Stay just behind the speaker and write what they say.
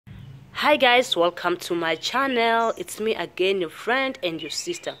Hi guys, welcome to my channel. It's me again, your friend and your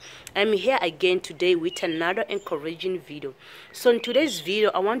sister. I'm here again today with another encouraging video. So in today's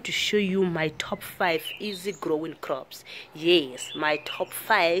video, I want to show you my top 5 easy growing crops. Yes, my top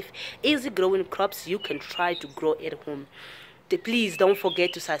 5 easy growing crops you can try to grow at home. Please don't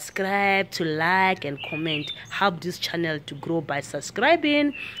forget to subscribe, to like and comment. Help this channel to grow by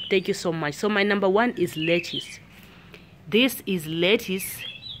subscribing. Thank you so much. So my number 1 is lettuce. This is lettuce.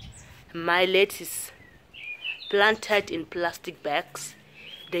 My lettuce planted in plastic bags.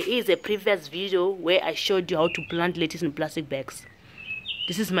 There is a previous video where I showed you how to plant lettuce in plastic bags.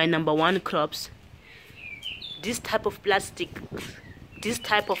 This is my number 1 crops. This type of plastics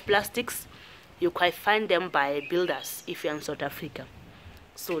you can find them by builders if you're in South Africa.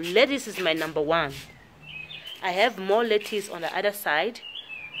 So lettuce is my number 1. I have more lettuce on the other side,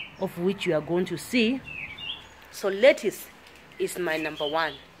 of which you are going to see. So lettuce is my number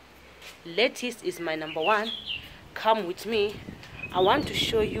 1. Lettuce is my number 1. Come with me. I want to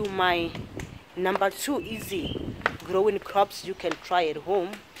show you my number 2 easy growing crops you can try at home.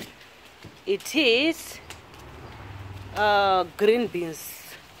 It is green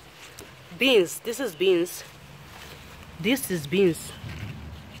beans. This is beans. This is beans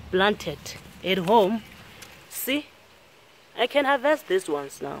planted at home. See, I can harvest these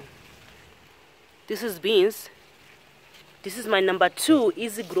ones now. This is beans. This is my number 2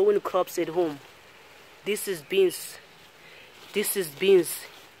 easy growing crops at home. This is beans. This is beans.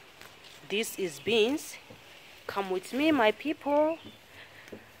 This is beans. Come with me, my people.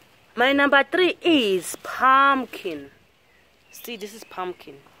 My number 3 is pumpkin. See, this is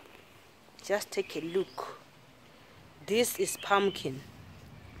pumpkin. Just take a look. This is pumpkin.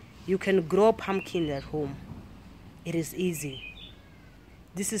 You can grow pumpkin at home. It is easy.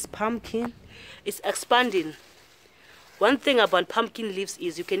 This is pumpkin. It's expanding. One thing about pumpkin leaves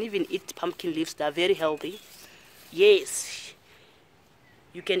is you can even eat pumpkin leaves. They are very healthy. Yes,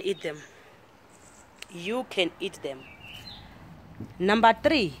 you can eat them. You can eat them. Number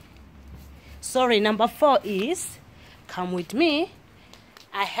 4 is, come with me.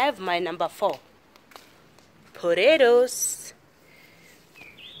 I have my number 4. Potatoes.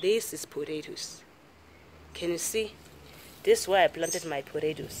 This is potatoes. Can you see? This is where I planted my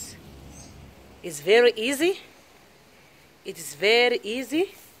potatoes. It's very easy. It is very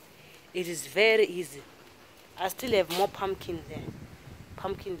easy. It is very easy. I still have more pumpkin there.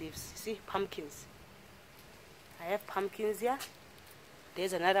 Pumpkin leaves. See, pumpkins. I have pumpkins here.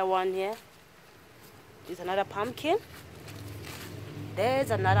 There's another one here. There's another pumpkin.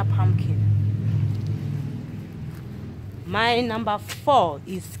 There's another pumpkin. My number 4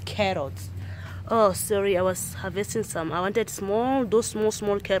 is carrots. Oh, sorry, I was harvesting some. I wanted those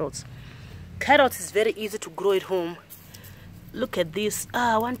small carrots. Carrots is very easy to grow at home. Look at this.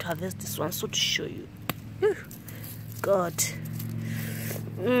 I want to harvest this one so to show you. God.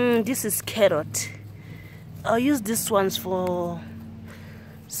 This is carrot. I'll use these ones for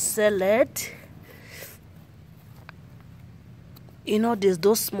salad. You know, there's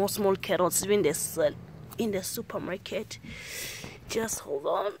those small carrots even they sell in the supermarket. Just hold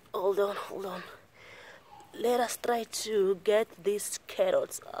on. Let us try to get these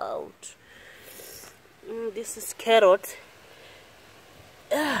carrots out. This is carrot.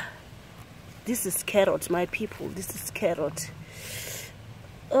 This is carrot, my people. This is carrot.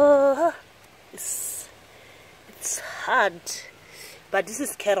 It's hard, but this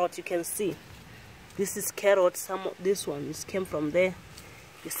is carrot. You can see this is carrot. Some of this one came from there.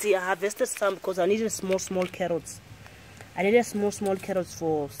 You see, I harvested some because I needed small carrots. I needed small carrots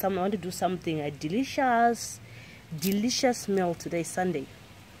for some. I want to do something a delicious meal today, Sunday.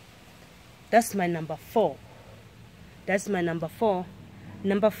 That's my number 4. That's my number 4.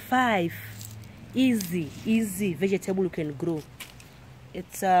 Number 5, easy vegetable you can grow.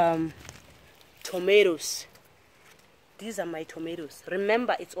 It's tomatoes. These are my tomatoes.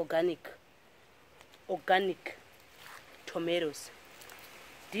 Remember, it's organic tomatoes.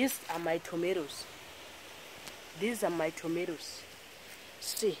 These are my tomatoes. These are my tomatoes.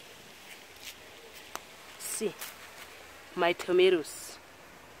 See, my tomatoes.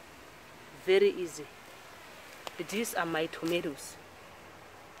 Very easy. These are my tomatoes.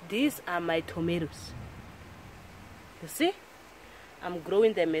 These are my tomatoes. You see? I'm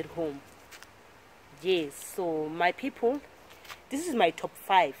growing them at home. Yes, so my people, this is my top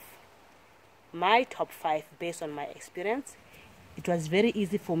 5. My top 5 based on my experience. It was very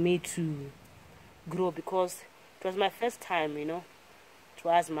easy for me to grow because it was my first time, you know. It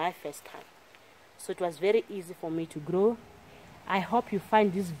was my first time. So it was very easy for me to grow. I hope you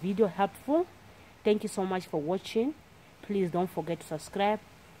find this video helpful. Thank you so much for watching. Please don't forget to subscribe,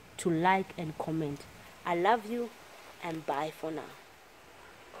 to like and comment. I love you, and bye for now.